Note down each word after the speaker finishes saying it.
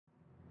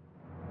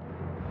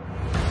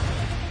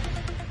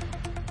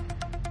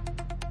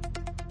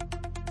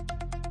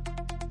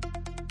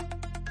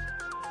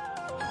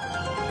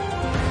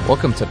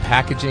Welcome to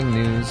Packaging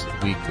News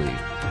Weekly,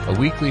 a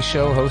weekly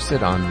show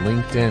hosted on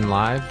LinkedIn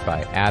Live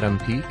by Adam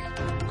Peak,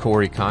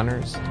 Corey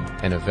Connors,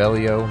 and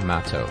Avelio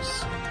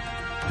Matos.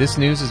 This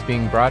news is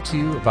being brought to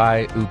you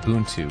by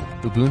Ubuntu.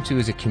 Ubuntu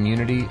is a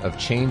community of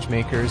change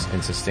makers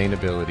and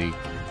sustainability.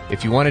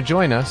 If you want to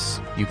join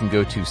us, you can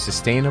go to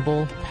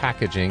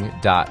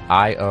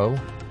sustainablepackaging.io.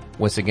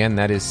 Once again,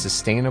 that is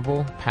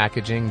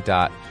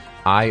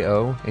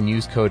sustainablepackaging.io and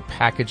use code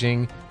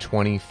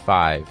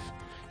packaging25.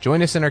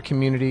 Join us in our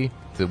community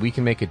so that we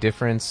can make a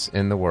difference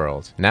in the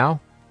world.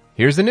 Now,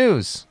 here's the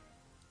news.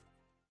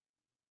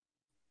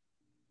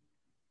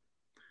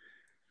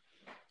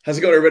 How's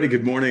it going, everybody?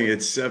 Good morning.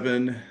 It's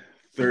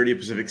 7:30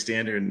 Pacific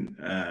Standard.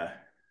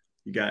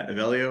 You got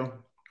Avelio,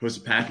 host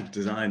of Package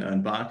Design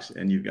Unboxed,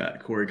 and you've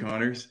got Corey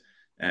Connors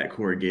at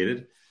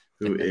Corrugated,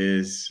 who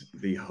is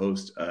the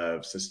host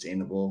of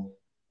Sustainable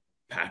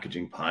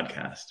Packaging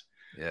Podcast.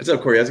 Yes. What's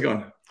up, Corey? How's it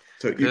going?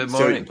 Good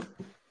morning. So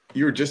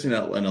you were just in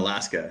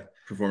Alaska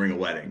performing a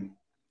wedding.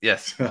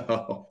 Yes.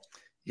 So.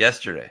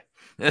 Yesterday.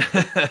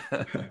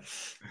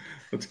 That's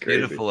crazy.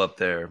 Beautiful up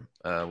there.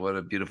 What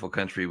a beautiful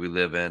country we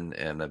live in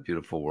and a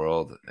beautiful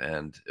world.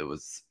 And it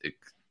was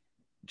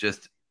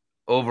just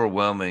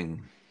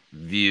overwhelming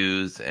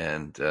views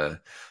and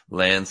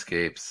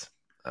landscapes.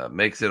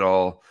 Makes it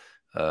all,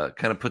 kind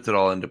of puts it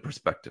all into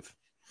perspective.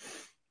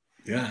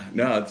 Yeah,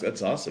 no,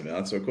 that's awesome, man.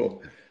 That's so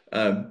cool.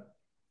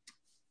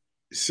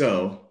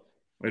 So I'm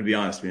going to be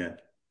honest, man.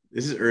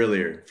 This is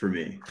earlier for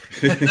me.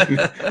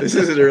 This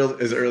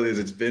isn't as early as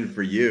it's been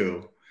for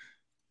you.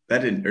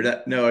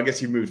 No, I guess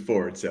you moved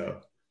forward.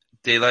 So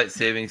daylight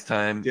savings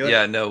time.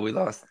 Yeah, no, we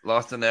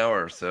lost an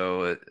hour.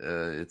 So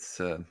it's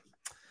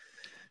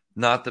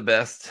not the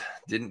best.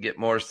 Didn't get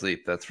more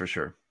sleep. That's for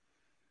sure.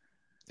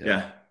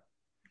 Yeah.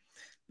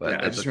 But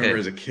yeah, I just remember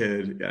as a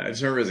kid. Yeah, I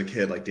just remember as a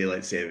kid, like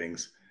daylight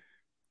savings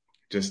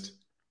just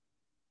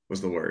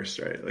was the worst,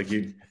 right? Like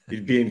you'd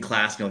be in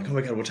class and you're like, oh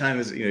my God, what time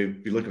is it? You know,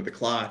 you'd be looking at the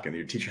clock and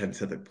your teacher had to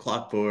set the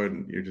clock board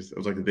and it was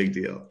like a big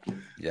deal.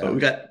 Yeah. But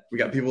we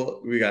got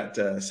people,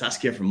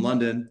 Saskia from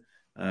London.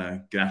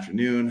 Good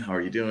afternoon. How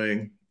are you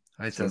doing?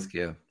 Hi,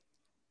 Saskia.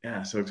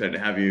 Yeah. So excited to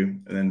have you.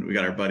 And then we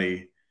got our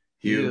buddy,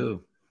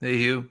 Hugh. Hey,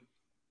 Hugh.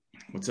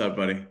 What's up,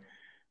 buddy?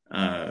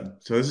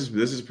 So this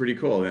is pretty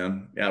cool,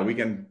 man. Yeah.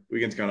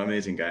 Weekend's gone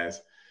amazing,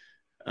 guys.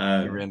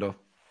 Hey, Randall.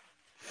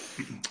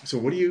 So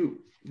what do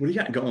you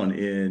got going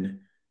in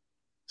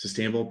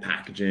sustainable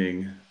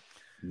packaging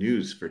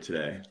news for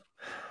today?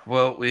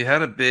 Well, we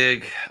had a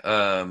big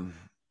I'm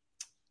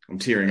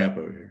tearing up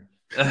over here.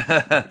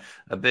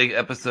 A big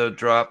episode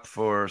drop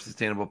for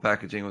sustainable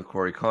packaging with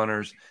Corey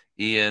Connors,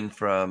 Ian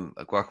from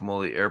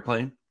Guacamole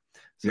Airplane.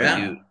 So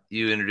yeah.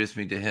 you introduced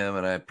me to him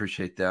and I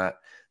appreciate that.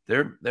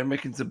 They're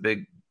making some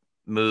big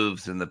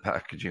moves in the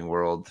packaging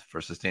world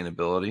for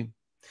sustainability.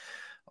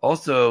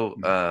 Also,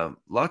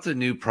 lots of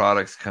new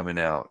products coming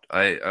out.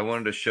 I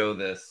wanted to show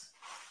this.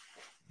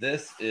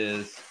 This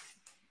is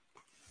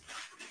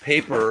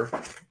paper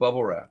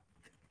bubble wrap.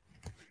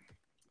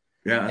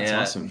 Yeah, that's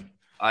awesome.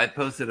 I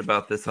posted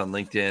about this on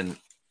LinkedIn.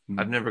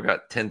 I've never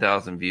got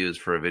 10,000 views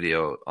for a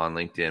video on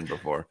LinkedIn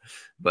before,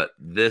 but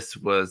this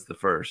was the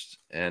first,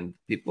 and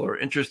people are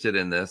interested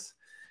in this.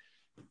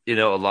 You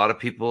know, a lot of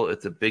people,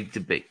 it's a big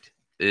debate.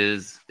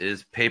 Is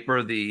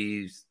paper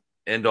the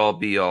end-all,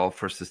 be-all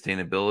for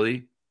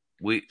sustainability?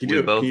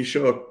 Can you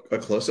show a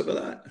close-up of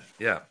that?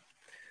 Yeah.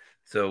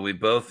 So we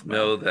both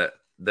know that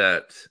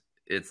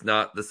it's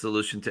not the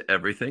solution to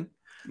everything,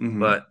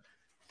 but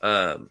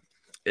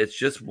it's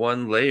just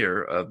one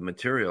layer of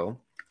material,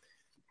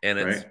 and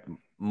it's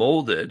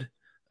molded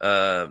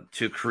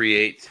to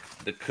create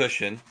the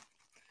cushion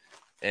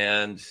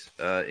and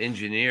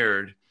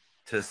engineered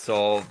to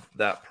solve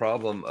that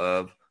problem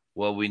of,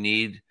 well, we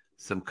need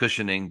some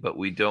cushioning, but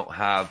we don't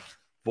have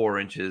 4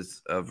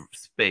 inches of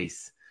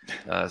space.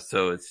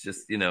 So it's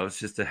just a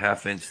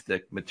 1/2 inch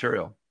thick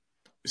material.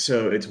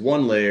 So it's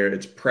one layer,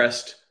 it's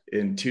pressed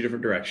in 2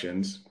 different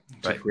directions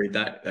to create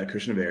that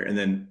cushion of air. And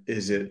then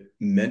is it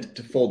meant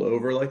to fold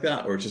over like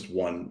that, or it's just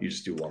one, you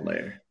just do one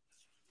layer?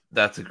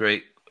 That's a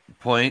great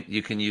point.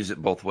 You can use it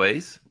both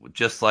ways,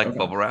 just like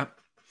bubble wrap.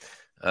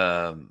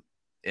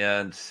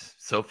 And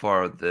so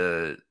far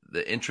the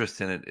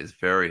interest in it is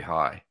very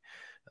high,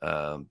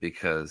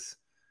 because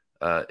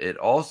it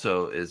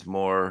also is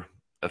more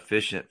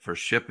efficient for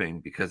shipping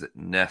because it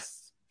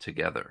nests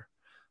together,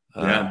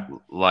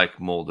 like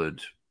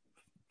molded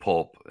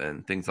pulp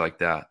and things like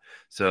that.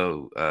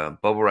 So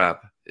bubble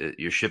wrap,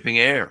 you're shipping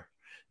air.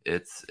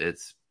 It's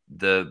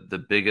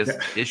the biggest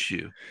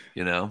issue,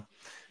 you know.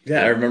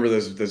 Yeah, I remember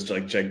those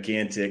like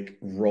gigantic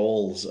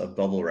rolls of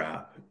bubble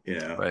wrap. You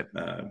know, right.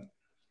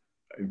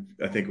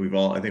 I think we've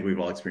all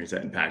experienced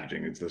that in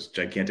packaging. It's those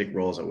gigantic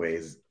rolls that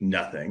weighs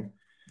nothing.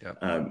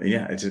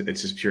 Yeah,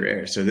 it's just pure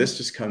air. So this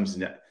just comes.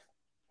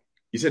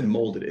 You said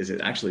molded. Is it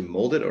actually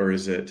molded, or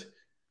is it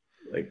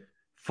like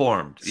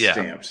formed?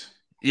 Stamped.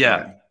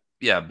 Yeah,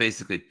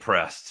 basically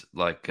pressed,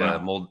 like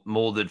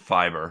molded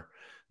fiber.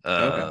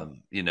 Not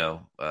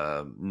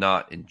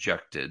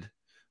injected,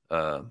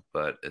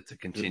 but it's a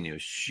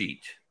continuous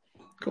sheet.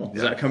 Cool.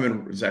 Does that come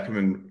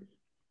in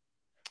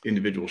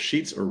individual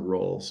sheets or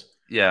rolls?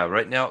 Yeah,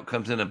 right now it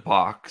comes in a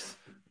box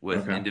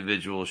with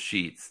individual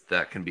sheets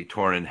that can be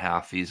torn in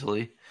half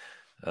easily.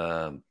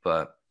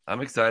 But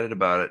I'm excited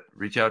about it.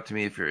 Reach out to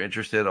me if you're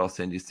interested. I'll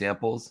send you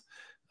samples.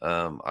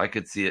 I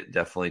could see it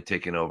definitely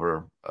taking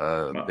over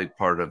a big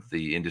part of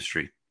the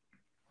industry.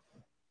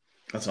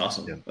 That's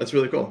awesome. Yeah. That's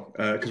really cool.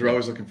 Because we're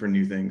always looking for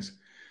new things.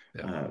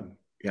 Yeah.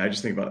 I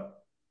just think about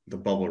the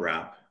bubble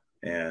wrap,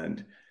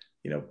 and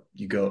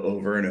you go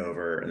over and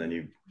over, and then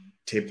you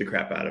tape the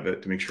crap out of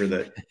it to make sure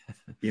that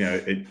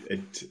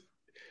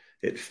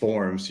it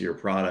forms to your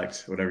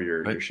product, whatever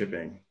you're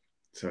shipping.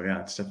 So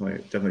yeah, it's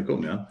definitely cool,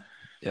 man.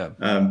 Yeah.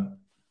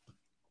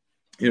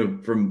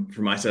 From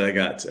my side,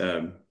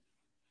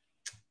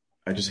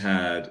 I just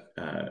had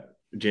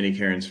Jenny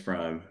Cairns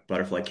from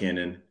Butterfly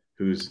Cannon,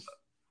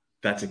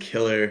 that's a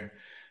killer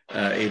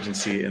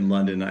agency in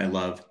London. I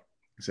love.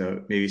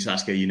 So maybe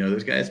Saskia,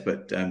 those guys,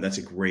 but that's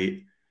a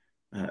great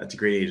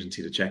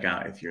agency to check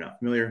out if you're not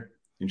familiar.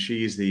 And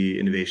she's the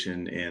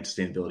innovation and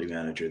sustainability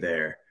manager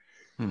there.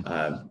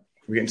 We're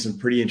getting some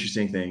pretty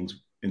interesting things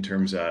in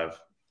terms of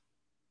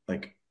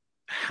like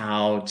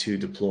how to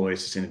deploy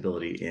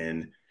sustainability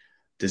in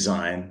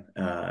design,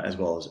 as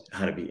well as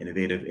how to be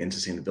innovative in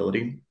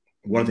sustainability.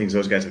 One of the things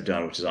those guys have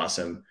done, which is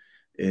awesome,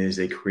 is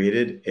they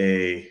created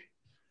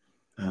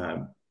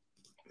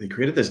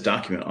this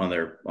document on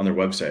their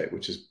website,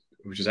 which is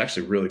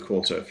actually really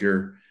cool. So if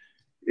you're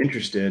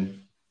interested,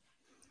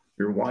 if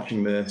you're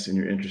watching this and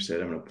you're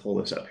interested, I'm going to pull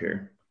this up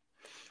here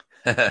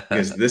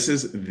because this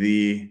is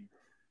the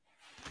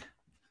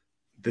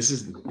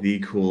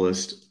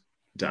coolest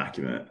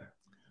document.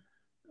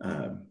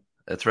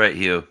 That's right,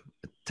 Hugh.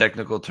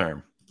 Technical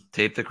term.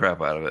 Tape the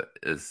crap out of it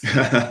is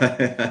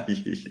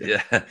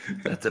yeah,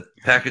 that's a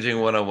packaging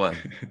 101.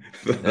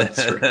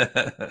 That's right.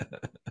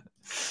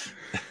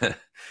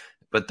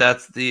 But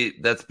that's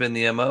been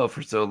the MO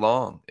for so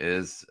long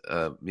is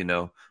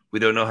we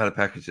don't know how to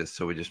package this,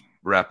 so we just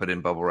wrap it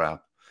in bubble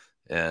wrap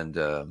and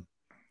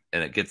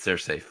it gets there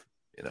safe,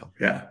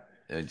 Yeah.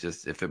 And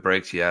just if it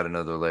breaks, you add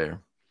another layer.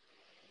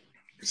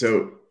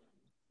 So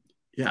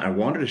yeah, I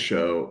wanted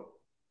to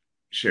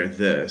share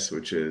this,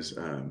 which is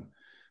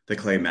the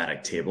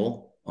Claymatic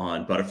table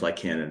on Butterfly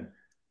Cannon.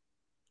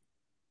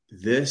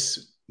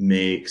 This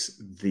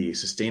makes the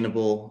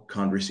sustainable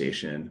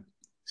conversation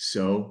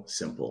so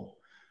simple.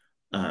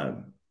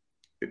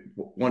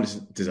 One is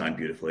designed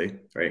beautifully,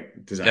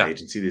 right? Design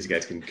agency; these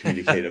guys can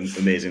communicate them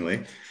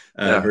amazingly.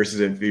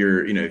 Versus if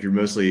you're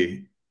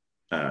mostly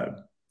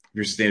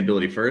your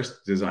sustainability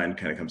first, design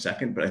kind of comes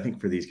second. But I think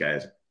for these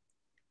guys,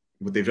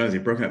 what they've done is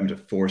they've broken up into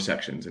 4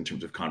 sections in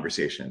terms of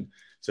conversation.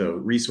 So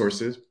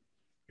resources,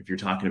 if you're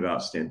talking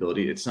about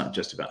sustainability, it's not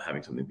just about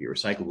having something be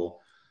recyclable.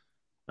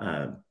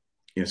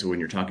 So when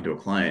you're talking to a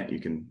client, you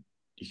can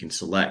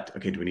select,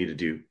 okay, do we need to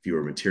do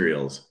fewer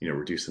materials,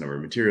 reduce the number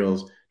of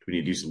materials? Do we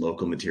need to use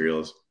local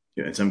materials?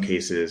 In some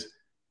cases,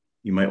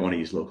 you might want to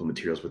use local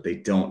materials, but they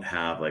don't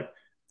have like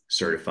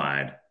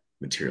certified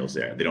materials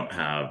there. They don't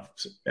have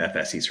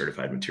FSC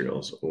certified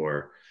materials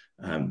or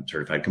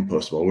certified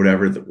compostable,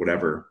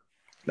 whatever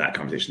that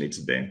conversation needs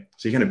to be.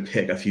 So you kind of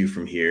pick a few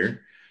from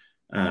here.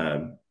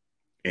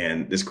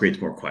 And this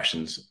creates more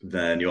questions.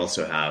 Then you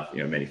also have,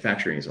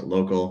 manufacturing. Is it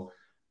local?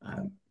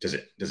 Does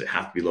it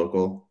have to be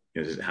local?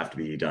 Does it have to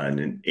be done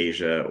in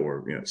Asia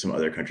or some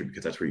other country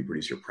because that's where you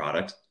produce your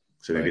product?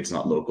 So maybe it's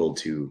not local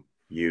to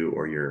you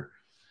or your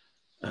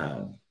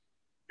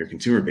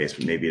consumer base,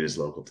 but maybe it is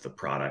local to the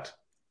product.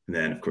 And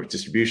then of course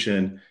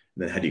distribution. And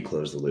then how do you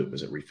close the loop?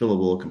 Is it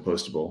refillable,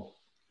 compostable?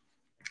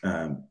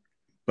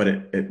 But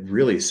it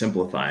really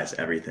simplifies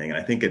everything. And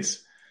I think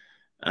it's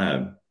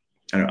I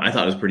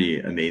thought it was pretty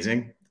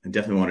amazing. I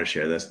definitely want to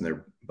share this. And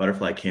they're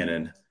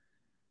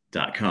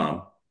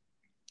butterflycannon.com.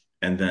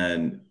 And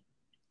then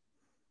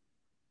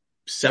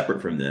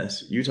separate from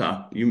this, you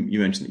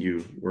mentioned that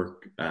you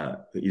work,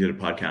 that you did a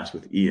podcast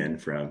with Ian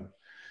from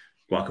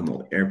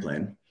Guacamole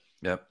Airplane.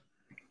 Yep.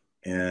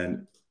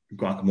 And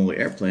Guacamole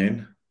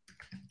Airplane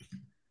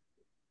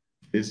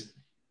is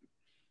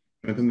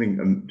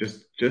something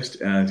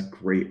just as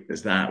great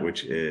as that,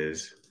 which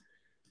is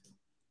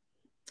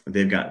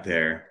they've got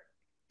their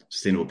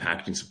sustainable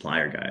packaging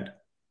supplier guide.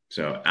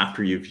 So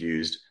after you've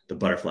used the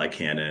Butterfly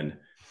Cannon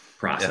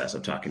process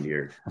of talking to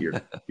your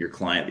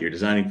client that you're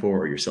designing for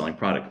or you're selling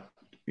product,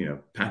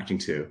 packaging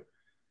to,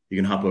 you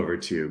can hop over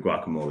to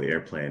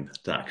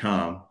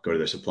guacamoleairplane.com, go to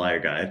their supplier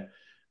guide,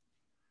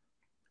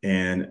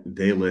 and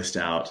they list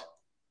out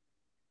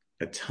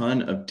a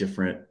ton of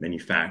different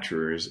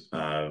manufacturers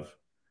of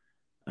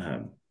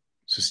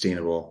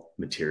sustainable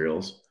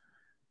materials,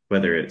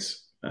 whether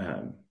it's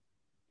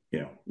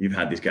you've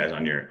had these guys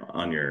on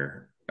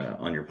your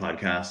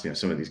podcast.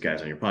 Some of these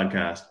guys on your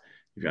podcast,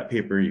 you've got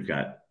paper, you've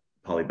got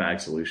polybag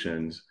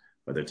solutions,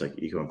 whether it's like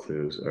Eco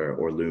Includes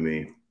or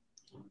Lumi,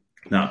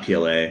 not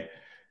PLA,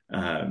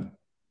 and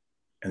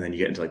then you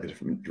get into like the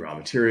different raw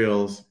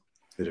materials,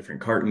 the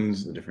different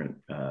cartons, the different.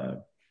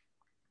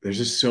 There's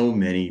just so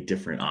many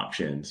different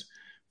options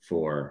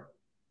for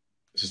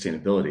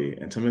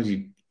sustainability, and sometimes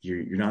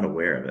you're not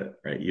aware of it,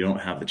 right? You don't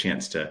have the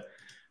chance to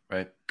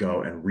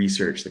go and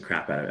research the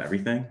crap out of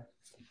everything.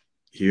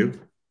 Hugh,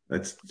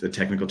 that's the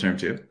technical term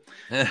too.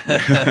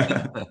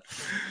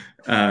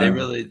 They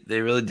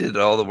really did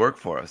all the work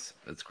for us.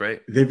 That's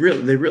great. They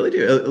really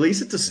do. At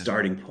least it's a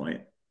starting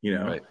point, you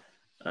know. Right.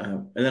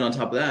 And then on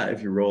top of that,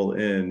 if you roll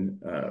in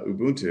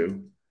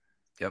Ubuntu,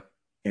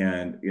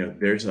 and you know,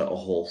 there's a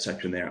whole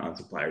section there on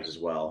suppliers as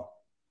well,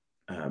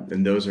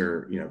 and those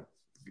are, you know,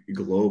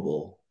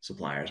 global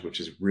suppliers, which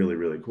is really,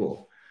 really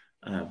cool.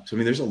 So I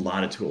mean, there's a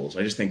lot of tools.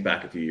 I just think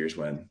back a few years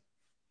when,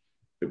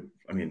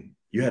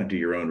 you had to do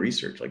your own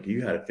research, like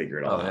you had to figure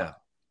it all out. Yeah.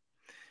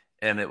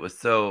 And it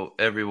was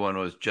everyone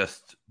was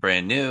just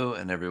brand new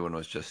and everyone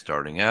was just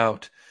starting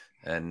out,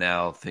 and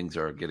now things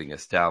are getting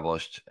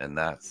established, and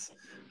that's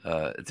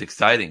it's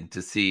exciting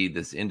to see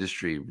this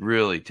industry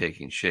really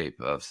taking shape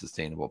of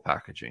sustainable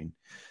packaging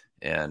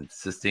and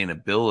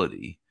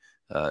sustainability.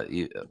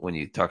 When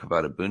you talk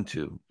about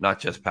Ubuntu, not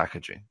just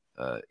packaging,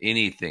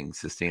 anything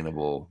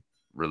sustainable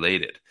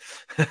related,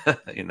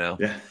 you know,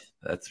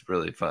 that's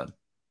really fun.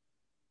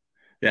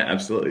 Yeah,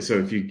 absolutely. So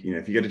if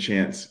you get a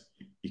chance,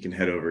 you can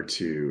head over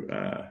to,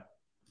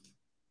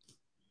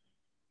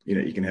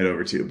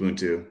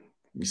 Ubuntu.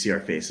 You see our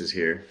faces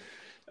here.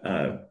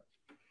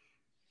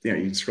 You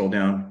can scroll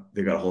down.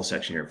 They've got a whole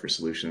section here for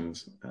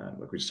solutions,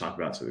 like we just talked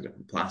about. So the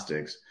different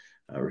plastics,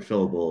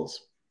 refillables,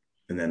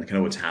 and then kind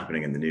of what's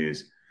happening in the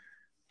news.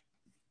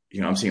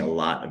 You know, I'm seeing a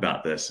lot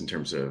about this in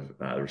terms of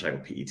the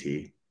recycled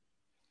PET,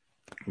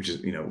 which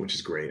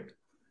is great.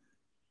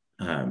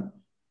 And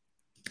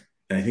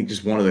I think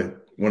just one of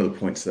the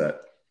points that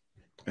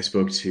I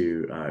spoke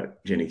to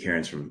Jenny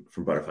Cairns from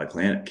Butterfly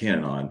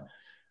Cannon on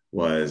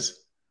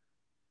was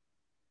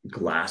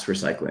glass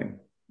recycling.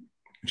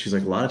 She's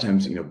like, a lot of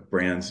times, you know,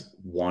 brands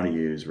want to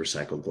use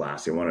recycled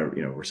glass. They want to,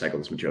 you know, recycle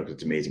this material because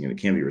it's amazing and it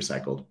can be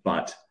recycled.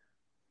 But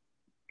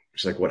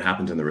she's like, what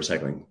happens in the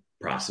recycling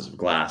process of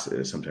glass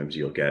is sometimes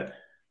you'll get,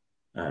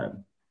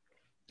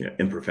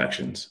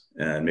 imperfections,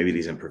 and maybe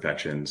these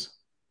imperfections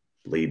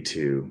lead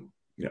to,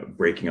 you know,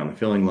 breaking on the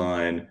filling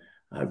line,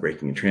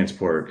 breaking in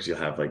transport, because you'll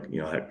have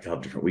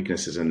different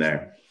weaknesses in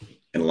there.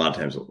 And a lot of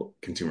times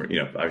consumer, you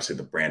know, obviously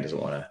the brand doesn't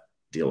want to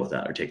deal with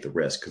that or take the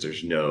risk because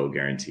there's no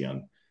guarantee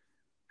on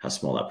how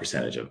small that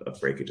percentage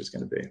of breakage is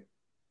going to be.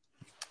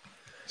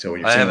 So when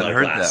you're I haven't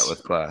heard that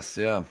with glass.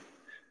 Yeah.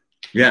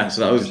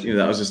 So that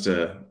was just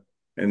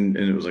and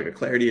it was like a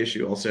clarity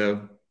issue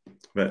also,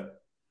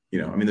 but you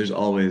know, I mean, it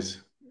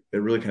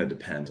really kind of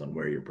depends on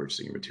where you're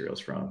purchasing your materials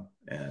from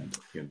and,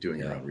 you know, doing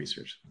your own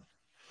research.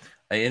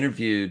 I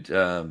interviewed,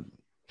 ¿Qué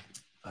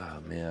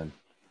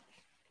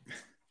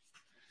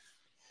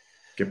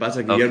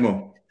pasa,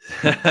 Guillermo?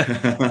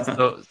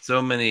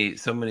 so many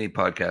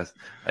podcasts.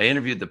 I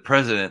interviewed the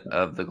president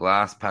of the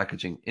Glass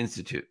Packaging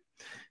Institute,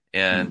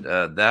 and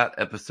that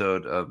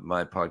episode of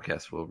my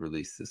podcast will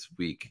release this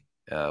week,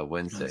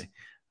 Wednesday. Nice.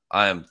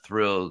 I am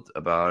thrilled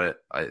about it.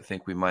 I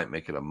think we might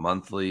make it a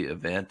monthly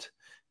event.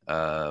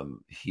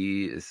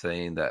 He is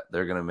saying that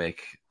they're going to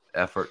make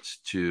efforts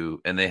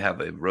to, and they have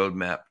a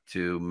roadmap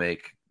to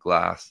make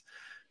glass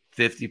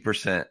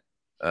 50%,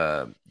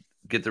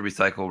 get the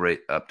recycle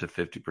rate up to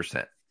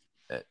 50%.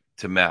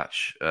 To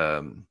match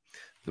the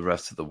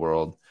rest of the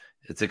world.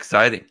 It's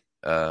exciting.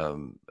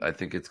 I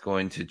think it's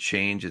going to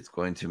change. It's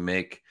going to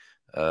make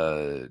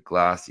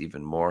glass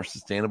even more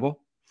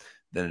sustainable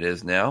than it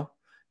is now.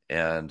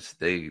 And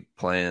they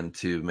plan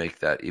to make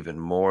that even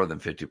more than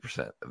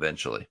 50%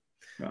 eventually.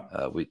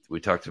 Yeah. We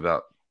talked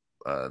about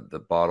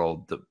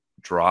the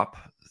drop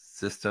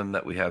system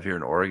that we have here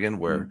in Oregon,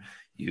 where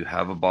you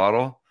have a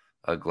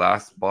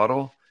glass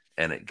bottle,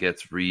 and it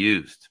gets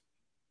reused.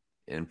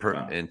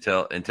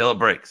 Until it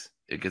breaks,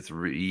 it gets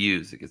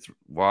reused. It gets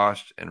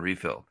washed and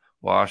refilled,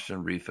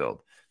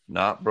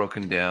 not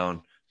broken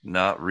down,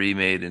 not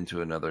remade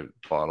into another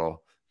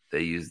bottle.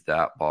 They use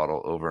that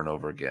bottle over and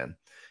over again,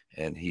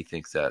 and he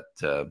thinks that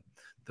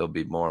there'll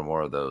be more and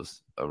more of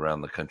those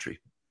around the country.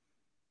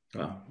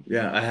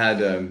 Yeah, I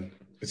had.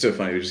 It's so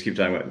funny. We just keep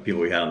talking about the people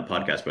we had on the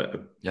podcast,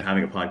 but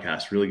having a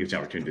podcast really gives you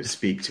the opportunity to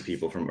speak to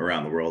people from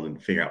around the world and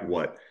figure out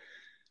what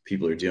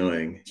people are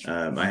doing.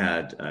 I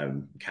had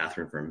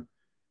Catherine from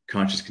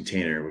Conscious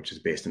Container, which is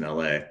based in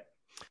LA.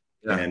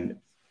 Yeah. And,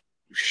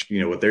 you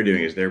know, what they're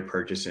doing is they're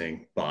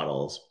purchasing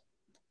bottles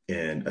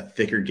in a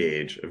thicker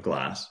gauge of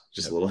glass,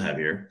 just a little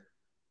heavier,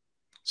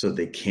 so that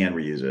they can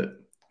reuse it.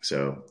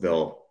 So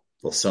they'll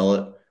sell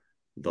it,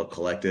 they'll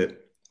collect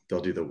it, they'll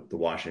do the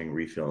washing,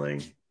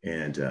 refilling,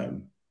 and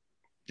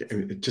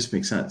it just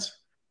makes sense.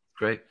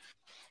 Great.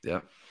 Yeah.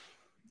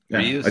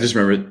 I just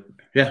remember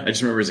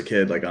as a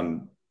kid, like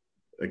in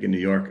New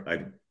York,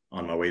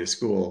 on my way to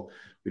school,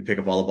 we'd pick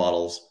up all the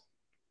bottles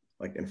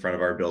like in front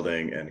of our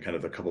building and kind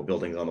of a couple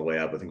buildings on the way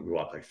up. I think we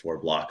walked like 4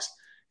 blocks,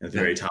 and at the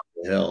very top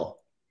of the hill,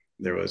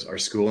 there was our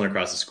school, and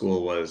across the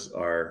school was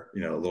our, you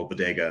know, little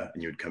bodega,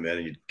 and you would come in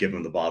and you'd give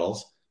them the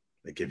bottles.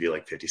 They'd give you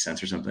like 50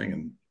 cents or something.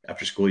 And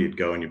after school, you'd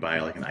go and you buy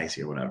like an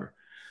icy or whatever.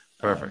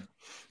 Perfect.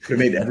 It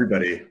made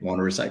everybody want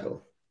to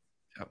recycle.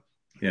 Yep.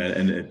 Yeah,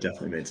 and it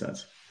definitely made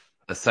sense.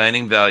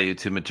 Assigning value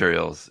to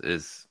materials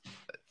is,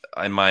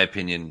 in my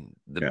opinion,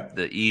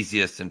 the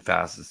easiest and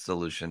fastest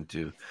solution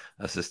to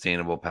a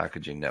sustainable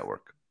packaging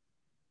network.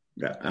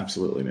 Yeah,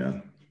 absolutely,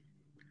 man.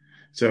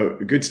 So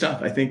good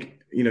stuff. I think,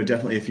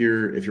 definitely if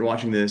you're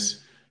watching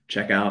this,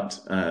 check out,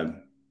 go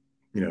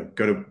to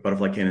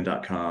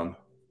butterflycannon.com,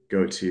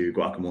 go to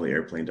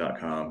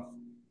guacamoleairplane.com,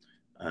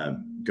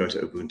 go to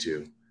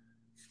Ubuntu.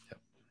 Yep.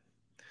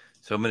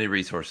 So many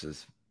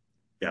resources.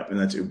 Yeah, and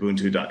that's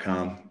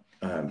ubuntu.com.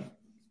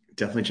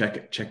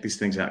 Definitely check these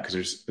things out because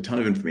there's a ton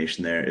of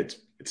information there.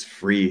 It's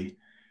free,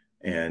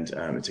 and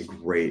it's a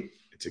great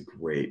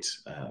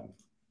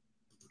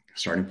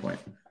starting point.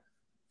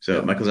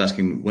 So Michael's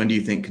asking, when do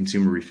you think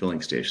consumer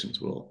refilling stations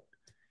will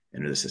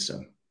enter the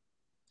system?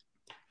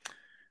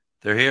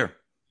 They're here.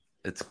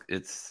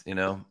 It's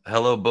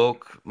Hello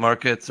bulk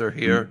markets are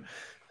here.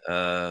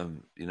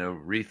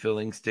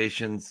 Refilling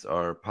stations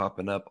are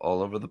popping up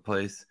all over the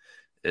place.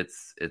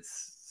 It's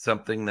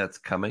something that's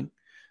coming.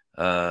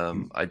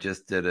 I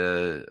just did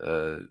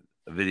a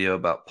video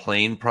about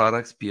Plain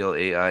Products,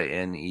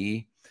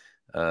 Plaine.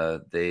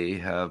 They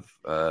have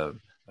a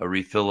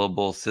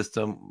refillable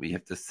system. We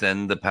have to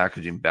send the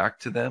packaging back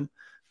to them,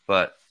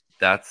 but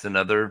that's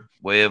another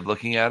way of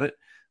looking at it.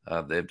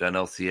 They've done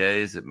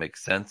LCAs. It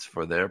makes sense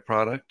for their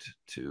product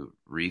to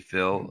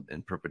refill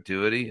in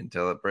perpetuity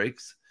until it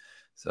breaks.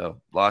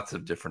 So lots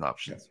of different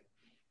options.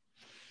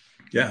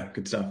 Yeah,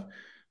 good stuff.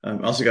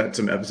 Also got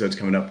some episodes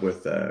coming up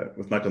with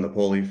Michael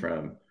Napoli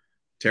from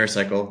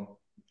TerraCycle,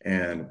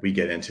 and we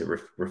get into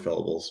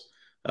refillables.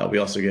 We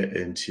also get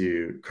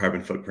into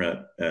carbon footprint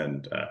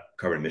and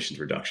carbon emissions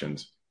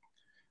reductions.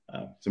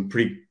 Some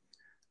pretty,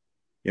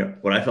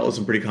 what I felt was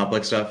some pretty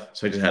complex stuff.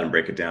 So I just had him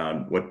break it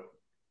down.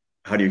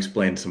 How do you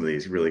explain some of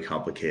these really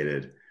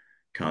complicated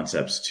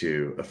concepts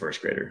to a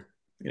first grader?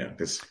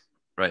 Because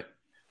right,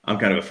 I'm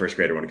kind of a first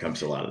grader when it comes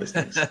to a lot of these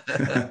things.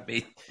 I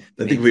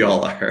think we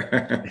all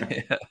are.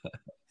 Yeah.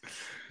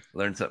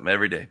 Learn something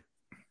every day.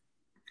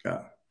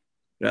 Yeah,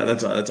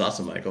 that's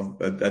awesome, Michael.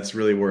 But that's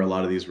really where a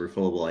lot of these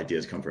refillable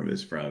ideas come from,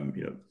 is from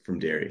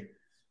dairy.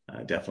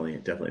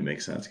 Definitely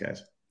makes sense,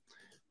 guys.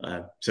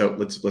 So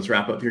let's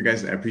wrap up here,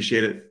 guys. I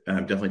appreciate it.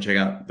 Definitely check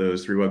out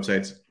those 3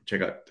 websites.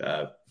 Check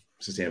out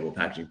Sustainable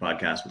Packaging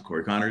Podcast with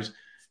Corey Connors.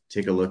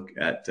 Take a look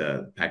at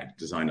Package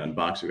Design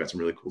Unboxed. We've got some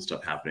really cool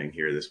stuff happening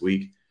here this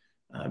week.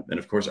 And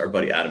of course, our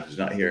buddy Adam, who's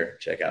not here,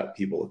 check out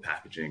People with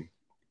Packaging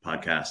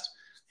Podcast.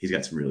 He's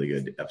got some really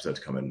good episodes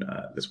coming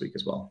this week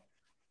as well.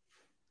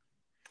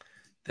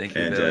 Thank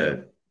you.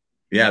 And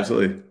yeah,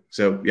 absolutely.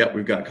 So yeah,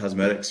 we've got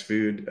cosmetics,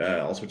 food,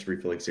 all sorts of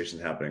refilling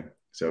stations happening.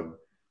 So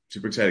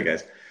super excited,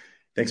 guys.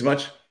 Thanks so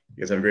much.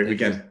 You guys have a great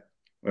weekend.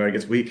 Or I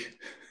guess week.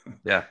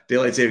 Yeah.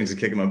 Daylight savings is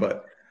kicking my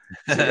butt.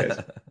 See you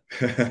guys.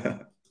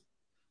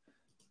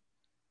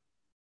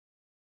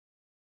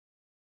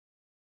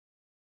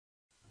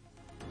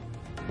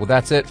 Well,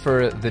 that's it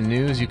for the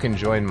news. You can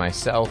join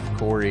myself,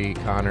 Corey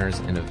Connors,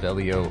 and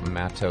Evelio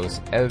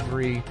Matos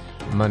every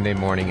Monday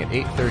morning at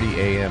 8:30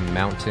 a.m.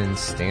 Mountain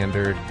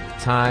Standard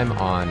Time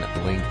on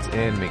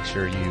LinkedIn. Make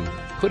sure you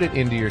put it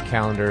into your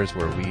calendars,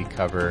 where we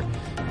cover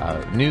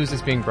news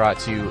that's being brought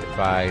to you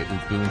by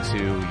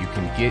Ubuntu. You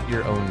can get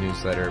your own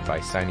newsletter by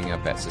signing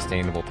up at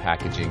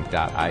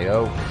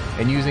sustainablepackaging.io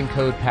and using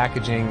code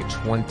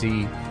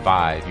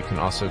packaging25. You can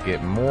also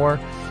get more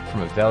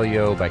from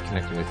Evelio by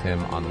connecting with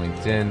him on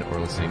LinkedIn or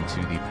listening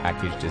to the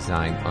Package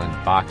Design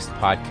Unboxed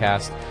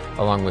podcast,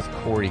 along with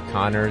Corey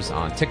Connors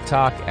on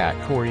TikTok at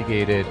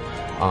Corrugated,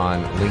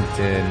 on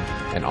LinkedIn,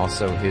 and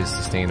also his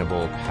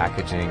Sustainable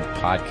Packaging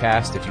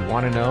podcast. If you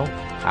want to know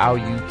how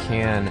you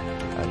can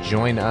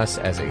join us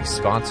as a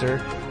sponsor,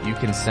 you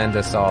can send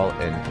us all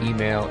an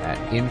email at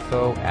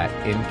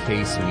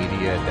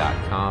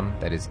info@encasemedia.com.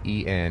 That is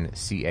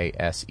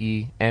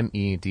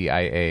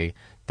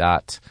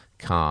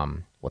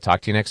ENCASEMEDIA.com. We'll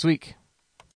talk to you next week.